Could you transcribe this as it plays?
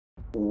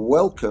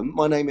Welcome,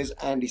 my name is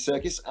Andy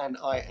Serkis, and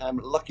I am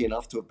lucky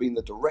enough to have been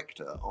the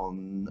director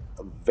on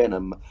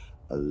Venom,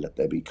 Let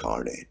There Be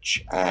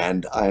Carnage.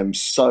 And I am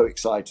so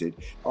excited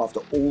after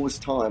all this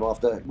time,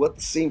 after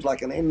what seems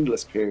like an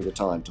endless period of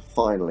time, to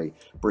finally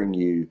bring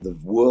you the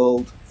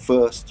world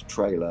first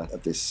trailer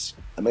of this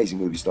amazing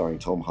movie starring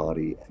Tom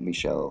Hardy,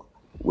 Michelle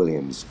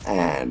Williams,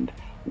 and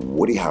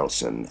Woody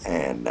Harrelson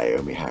and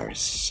Naomi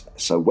Harris.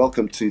 So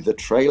welcome to the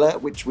trailer,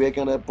 which we're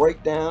going to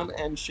break down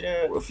and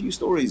share a few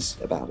stories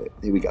about it.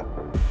 Here we go.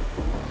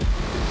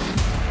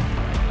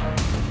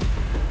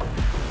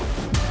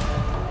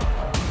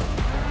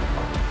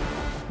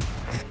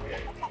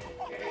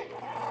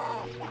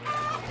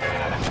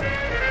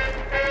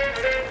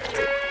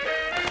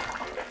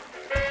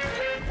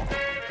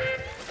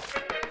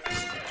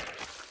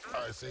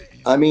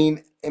 I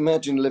mean,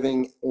 imagine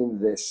living in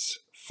this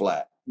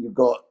flat. You've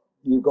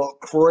got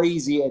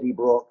crazy Eddie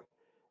Brock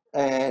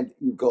and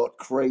you've got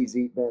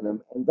crazy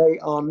Venom, and they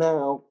are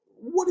now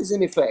what is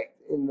in effect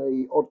in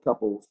the odd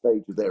couple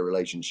stage of their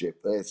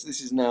relationship. This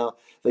is now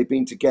they've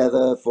been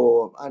together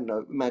for, I don't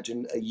know,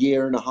 imagine a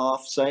year and a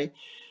half, say,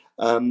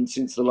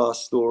 since the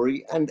last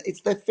story, and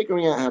they're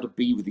figuring out how to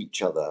be with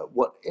each other.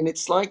 And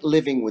it's like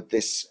living with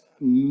this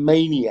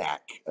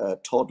maniac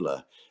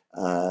toddler.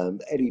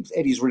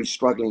 Eddie's really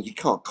struggling. He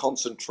can't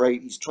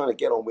concentrate. He's trying to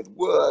get on with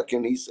work,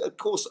 and he's of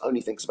course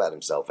only thinks about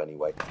himself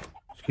anyway.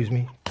 Excuse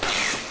me?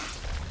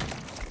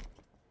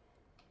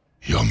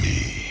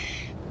 Yummy.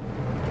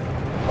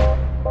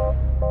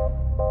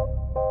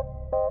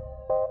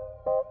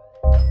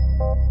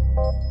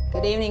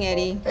 Good evening,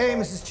 Eddie. Hey,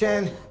 Mrs.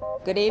 Chen.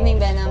 Good evening,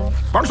 Venom.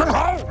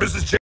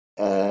 Mrs. Ch.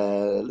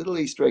 Little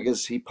Easter egg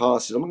as he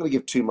passes. I'm not going to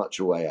give too much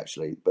away,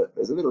 actually, but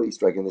there's a little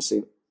Easter egg in this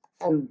scene,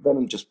 and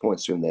Venom just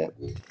points to him there,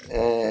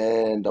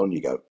 and on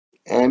you go.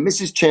 And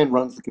Mrs. Chen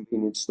runs the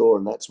convenience store,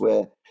 and that's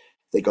where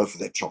they go for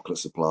their chocolate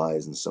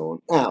supplies and so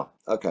on. Now,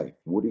 okay,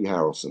 Woody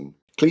Harrelson.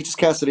 Cletus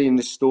Cassidy in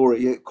this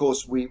story, of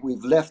course,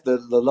 we've left the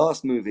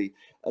last movie,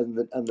 and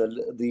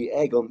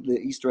the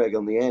Easter egg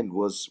on the end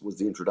was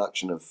the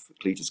introduction of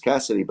Cletus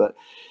Cassidy, but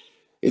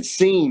it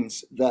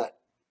seems that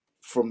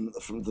from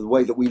the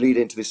way that we lead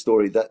into this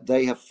story that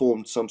they have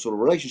formed some sort of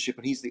relationship,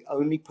 and he's the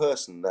only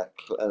person that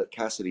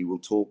Cassidy will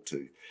talk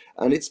to,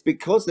 and it's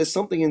because there's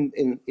something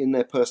in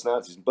their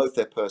personalities, in both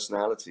their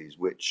personalities,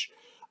 which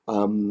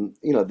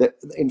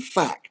in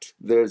fact,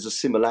 there's a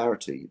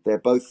similarity. They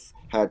both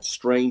had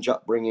strange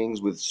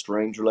upbringings with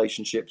strange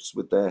relationships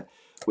with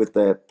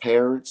their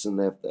parents and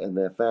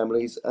their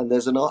families, and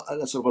there's a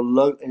sort of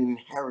an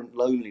inherent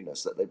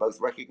loneliness that they both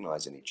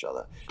recognize in each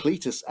other.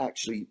 Cletus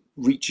actually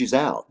reaches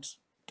out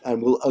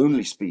and will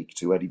only speak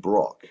to Eddie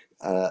Brock.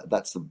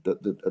 That's at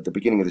the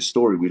beginning of the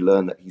story. We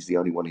learn that he's the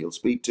only one he'll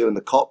speak to, and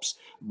the cops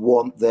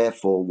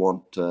therefore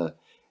want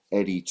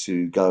Eddie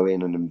to go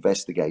in and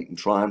investigate and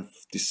try and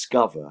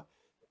discover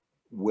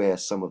where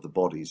some of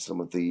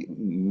the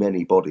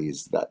many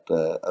bodies that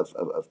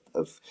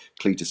of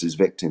Cletus's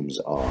victims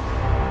are.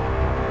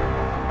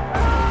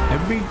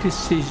 Every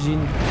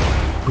decision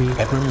we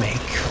ever make.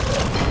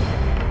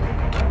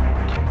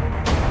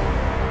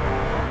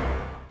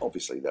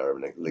 Obviously, there are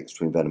links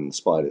between Venom and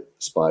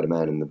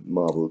Spider-Man in the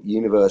Marvel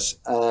universe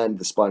and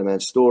the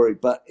Spider-Man story,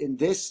 but in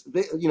this,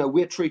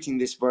 we're treating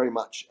this very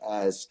much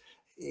as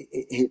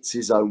it's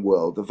his own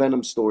world. The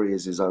Venom story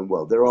is his own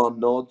world. There are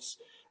nods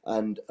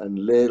and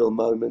little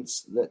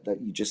moments that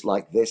you just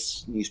like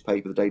this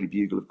newspaper, the Daily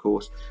Bugle, of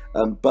course.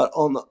 But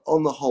on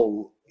the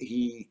whole,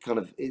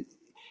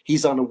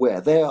 he's unaware.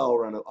 They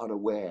are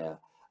unaware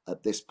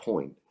at this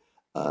point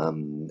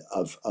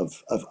of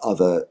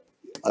other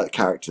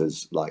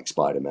characters like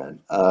Spider-Man.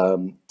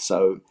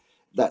 So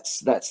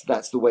that's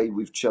the way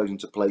we've chosen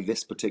to play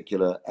this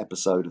particular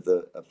episode of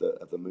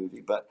the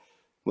movie. But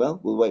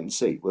well, we'll wait and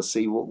see. We'll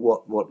see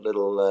what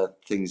little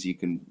things you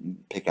can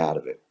pick out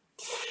of it.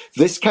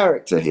 This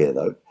character here,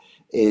 though,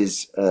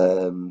 is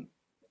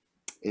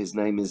his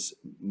name is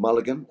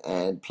Mulligan,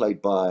 and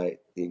played by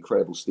the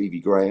incredible Stevie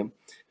Graham,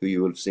 who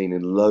you will have seen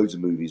in loads of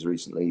movies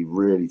recently.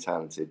 Really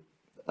talented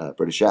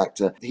British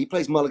actor. He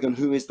plays Mulligan,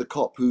 who is the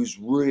cop who's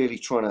really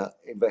trying to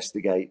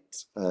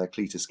investigate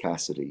Cletus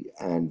Cassidy,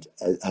 and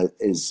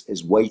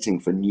is waiting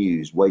for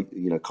news.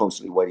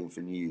 Constantly waiting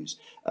for news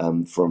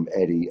from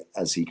Eddie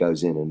as he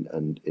goes in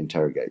and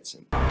interrogates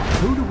him.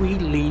 Who do we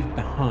leave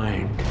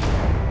behind?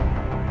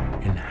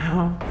 And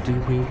how do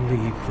we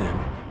leave them?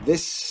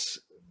 This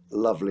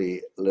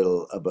lovely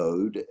little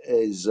abode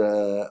is,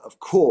 of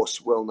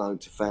course, well known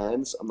to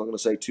fans. I'm not going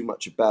to say too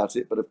much about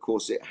it, but of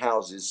course it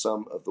houses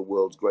some of the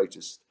world's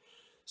greatest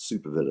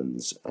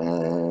supervillains,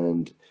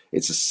 and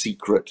it's a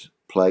secret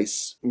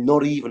place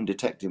not even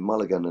Detective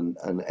Mulligan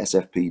and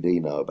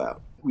SFPD know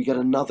about. We get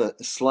another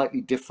slightly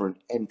different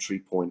entry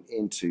point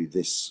into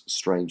this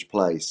strange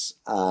place,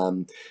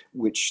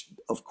 which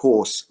of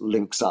course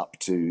links up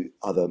to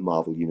other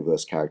Marvel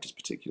Universe characters,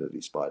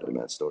 particularly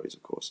Spider-Man stories,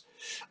 of course.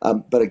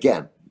 But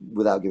again,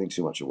 without giving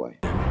too much away.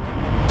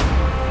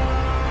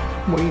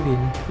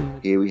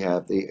 Here we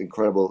have the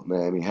incredible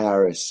Naomi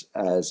Harris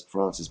as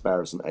Frances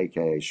Barrison,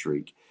 aka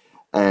Shriek.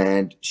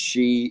 And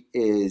she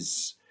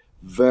is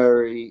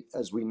very,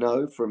 as we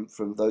know from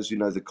those who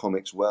know the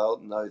comics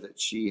well, know that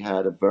she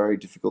had a very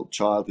difficult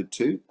childhood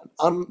too.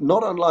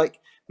 Not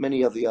unlike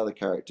many of the other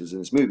characters in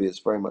this movie, it's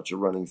very much a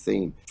running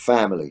theme.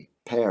 Family,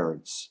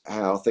 parents,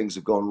 how things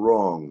have gone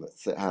wrong,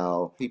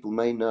 how people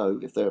may know,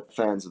 if they're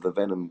fans of the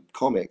Venom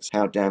comics,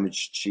 how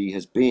damaged she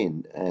has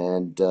been,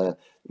 and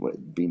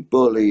been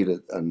bullied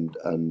and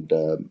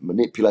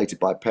manipulated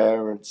by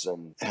parents,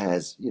 and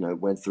has,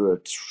 went through a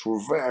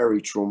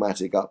very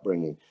traumatic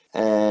upbringing,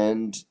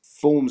 and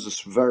forms a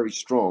very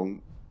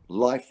strong,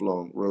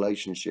 lifelong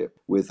relationship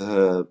with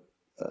her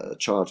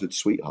childhood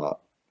sweetheart,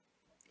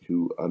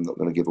 who I'm not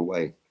going to give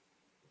away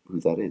who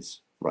that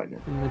is right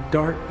now. In the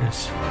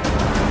darkness,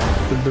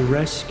 with the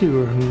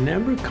rescuer who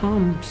never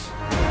comes.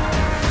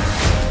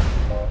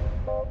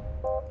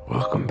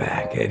 Welcome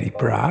back, Eddie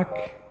Brock.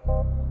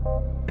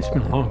 It's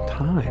been a long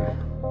time.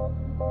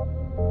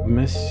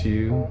 Miss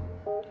you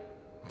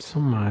so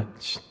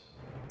much.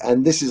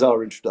 And this is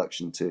our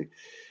introduction to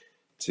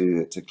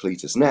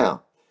Cletus.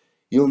 Now,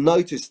 you'll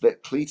notice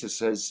that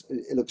Cletus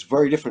it looks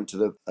very different to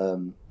the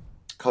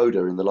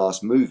Coda in the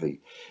last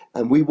movie,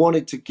 and we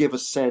wanted to give a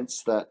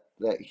sense that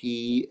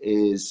he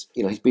is,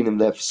 he's been in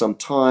there for some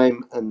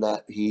time, and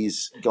that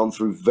he's gone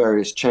through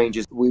various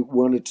changes. We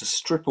wanted to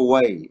strip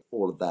away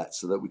all of that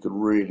so that we could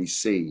really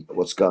see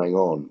what's going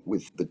on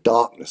with the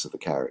darkness of the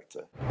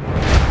character.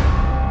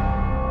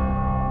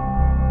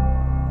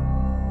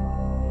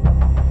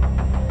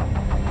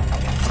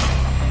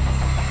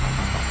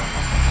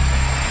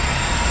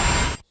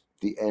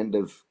 The end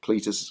of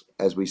Cletus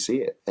as we see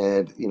it,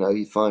 and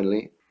he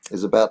finally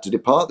is about to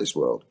depart this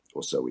world,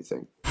 or so we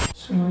think.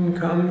 Soon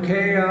come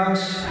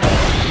chaos.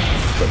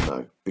 But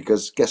no,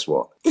 because guess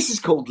what? This is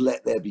called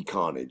Let There Be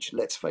Carnage,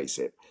 let's face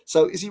it.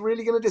 So is he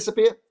really going to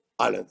disappear?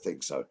 I don't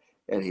think so.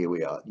 And here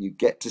we are. You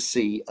get to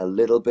see a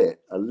little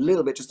bit,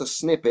 just a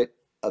snippet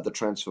of the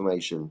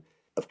transformation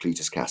of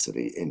Cletus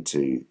Cassidy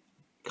into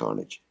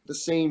Carnage. The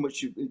scene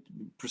which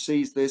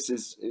precedes this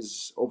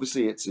is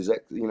obviously it's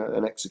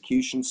an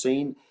execution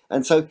scene.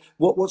 And so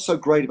what's so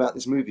great about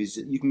this movie is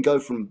that you can go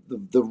from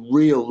the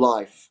real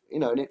life,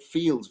 and it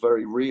feels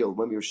very real.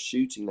 When we were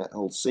shooting that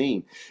whole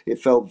scene, it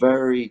felt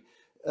very,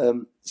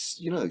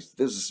 there's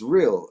this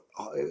real.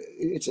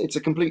 It's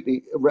a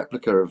completely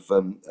replica of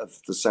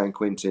the San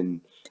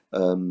Quentin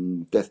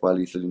Death by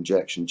Lethal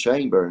Injection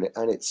chamber,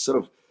 and it's sort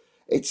of.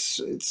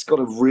 It's got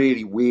a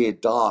really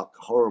weird, dark,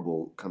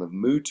 horrible kind of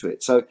mood to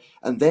it. So,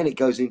 and then it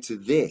goes into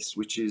this,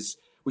 which is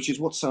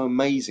what's so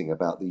amazing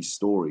about these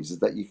stories, is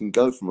that you can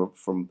go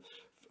from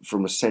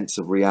a sense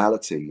of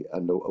reality,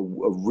 and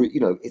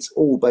it's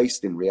all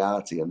based in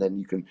reality, and then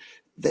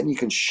you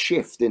can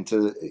shift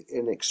into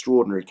an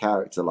extraordinary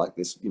character like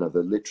this.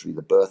 Literally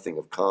the birthing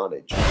of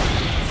Carnage.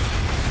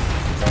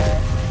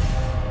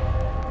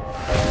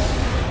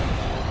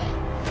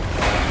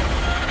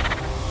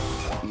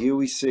 Here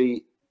we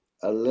see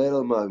a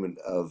little moment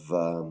of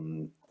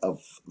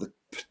the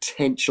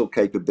potential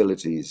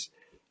capabilities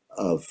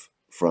of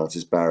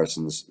Frances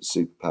Barrison's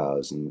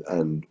superpowers,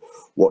 and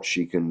what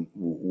she can,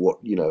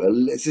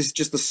 this is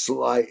just a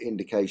slight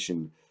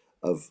indication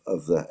of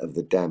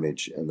the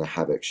damage and the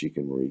havoc she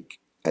can wreak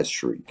as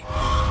Shriek.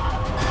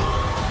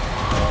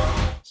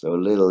 So a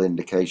little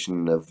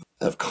indication of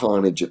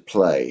Carnage at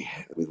play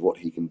with what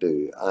he can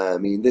do. I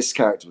mean, this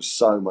character was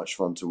so much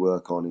fun to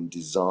work on in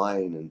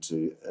design, and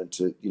to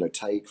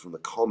take from the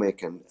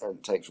comic and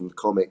take from the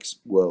comic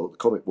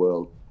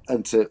world,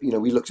 and to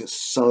we looked at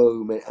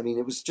so many. I mean,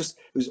 it was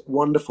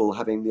wonderful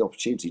having the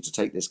opportunity to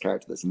take this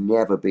character that's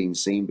never been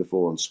seen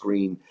before on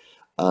screen.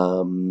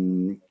 As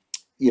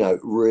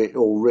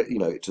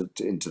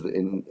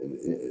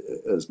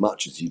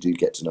much as you do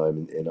get to know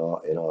him in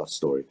our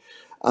story,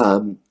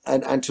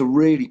 and to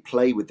really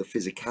play with the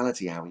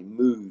physicality, how he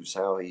moves,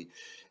 how he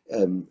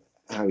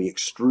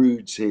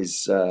extrudes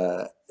his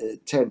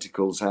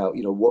tentacles,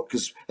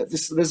 because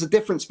there's a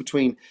difference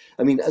between,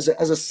 as a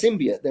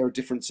symbiote, there are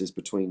differences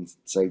between,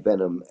 say,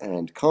 Venom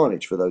and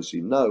Carnage. For those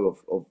who know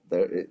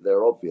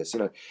they're obvious.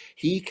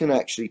 He can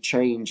actually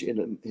change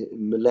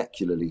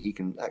molecularly. He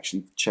can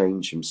actually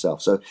change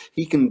himself. So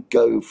he can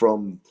go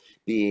from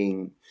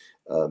being,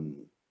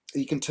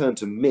 he can turn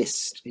to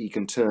mist. He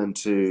can turn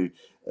to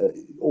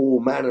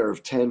all manner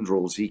of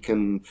tendrils. He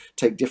can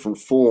take different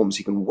forms.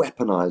 He can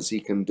weaponize.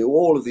 He can do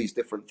all of these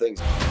different things.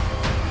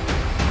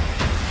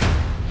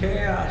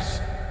 Chaos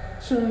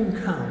soon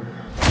come.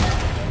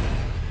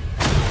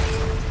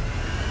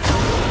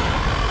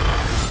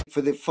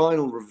 For the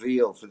final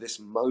reveal, for this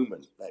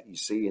moment that you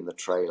see in the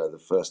trailer, the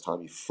first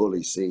time you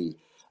fully see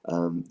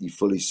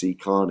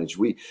Carnage,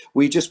 we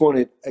just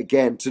wanted,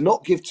 again, to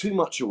not give too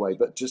much away,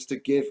 but just to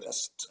give a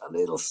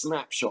little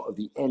snapshot of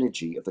the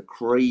energy, of the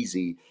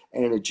crazy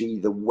energy,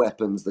 the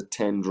weapons, the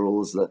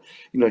tendrils,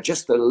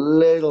 just a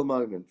little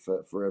moment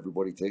for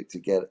everybody to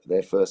get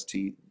their first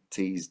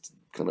teased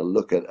kind of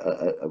look at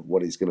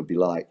what he's going to be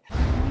like.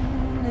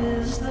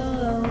 Is the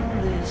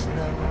loneliest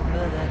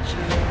number that you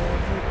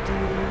ever do.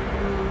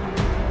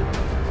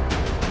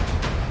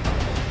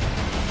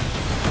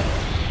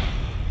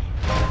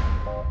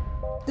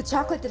 The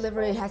chocolate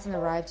delivery hasn't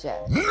arrived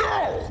yet.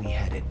 No! We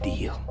had a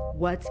deal.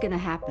 What's gonna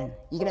happen?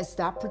 You gonna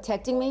stop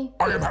protecting me?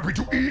 I am happy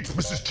to eat,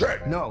 Mrs.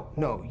 Chen.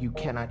 No, you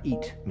cannot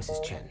eat,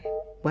 Mrs. Chen.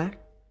 What?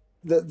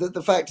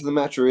 The fact of the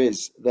matter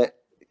is that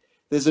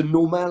there's a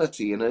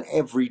normality and an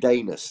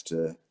everydayness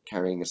to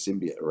carrying a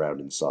symbiote around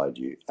inside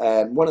you.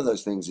 And one of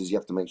those things is you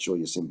have to make sure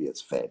your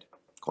symbiote's fed,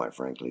 quite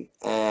frankly.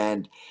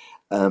 And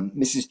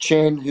Mrs.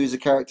 Chen, who's a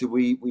character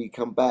we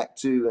come back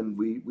to, and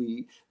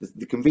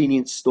the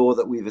convenience store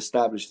that we've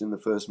established in the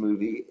first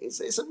movie,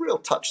 it's a real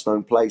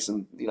touchstone place.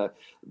 And you know,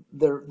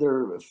 there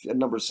are a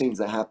number of scenes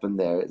that happen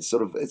there. It's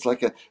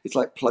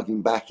like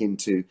plugging back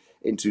into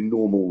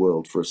normal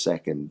world for a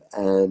second,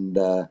 and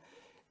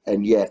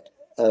yet.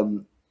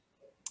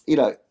 You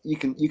know, you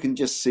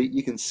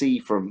can see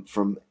from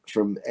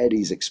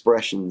Eddie's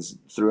expressions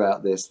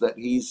throughout this that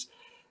he's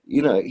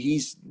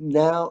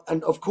now,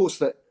 and of course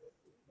that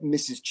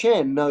Mrs.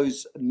 Chen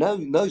knows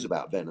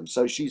about Venom,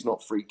 so she's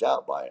not freaked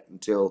out by it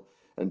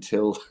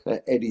until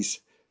Eddie's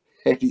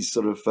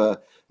sort of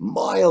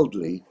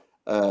mildly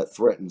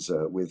threatens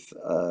her with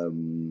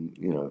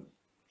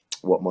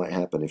what might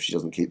happen if she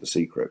doesn't keep the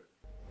secret.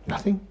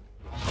 Nothing?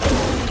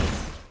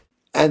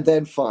 And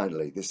then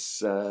finally,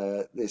 this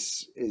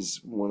is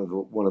one of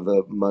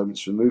the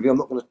moments from the movie. I'm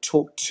not going to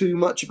talk too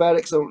much about it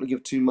because I don't want to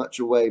give too much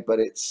away, but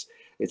it's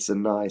a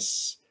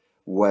nice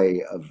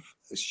way of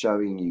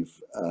showing you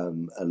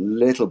a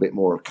little bit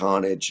more of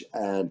Carnage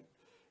and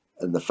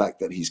the fact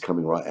that he's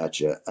coming right at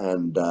you,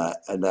 and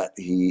that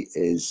he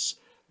is,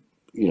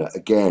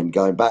 again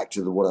going back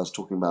to what I was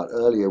talking about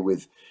earlier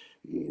with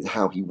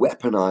how he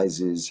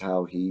weaponizes,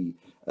 how he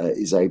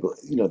is able,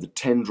 the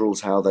tendrils,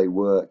 how they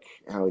work,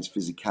 how his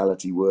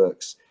physicality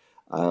works.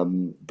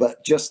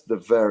 But just the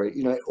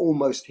very,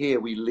 almost here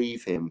we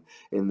leave him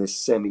in this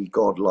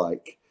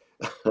semi-godlike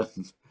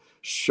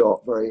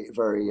shot, very,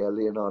 very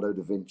Leonardo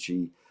da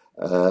Vinci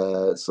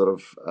sort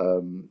of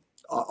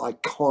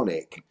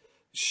iconic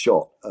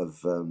shot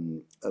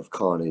of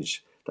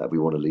Carnage that we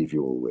want to leave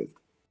you all with.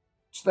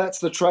 So that's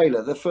the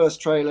trailer, the first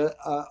trailer.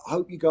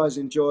 Hope you guys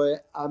enjoy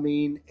it. I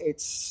mean,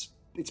 it's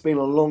been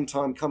a long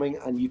time coming,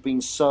 and you've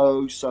been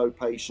so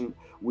patient.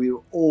 We're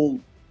all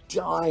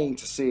dying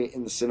to see it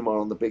in the cinema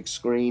on the big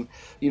screen.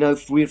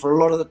 For a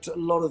lot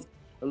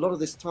of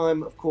this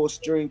time, of course,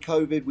 during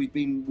COVID, we've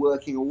been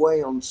working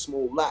away on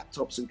small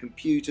laptops and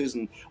computers,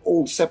 and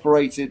all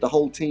separated. The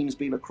whole team's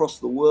been across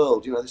the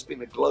world. There's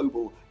been a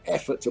global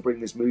effort to bring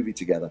this movie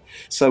together.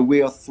 So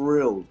we are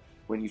thrilled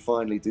when you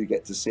finally do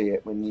get to see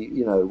it. When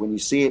you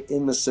see it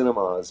in the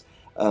cinemas.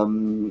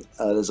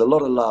 There's a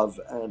lot of love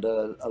and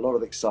a lot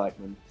of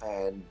excitement,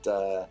 and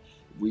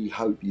we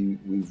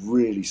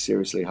really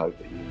seriously hope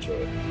that you enjoy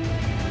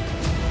it.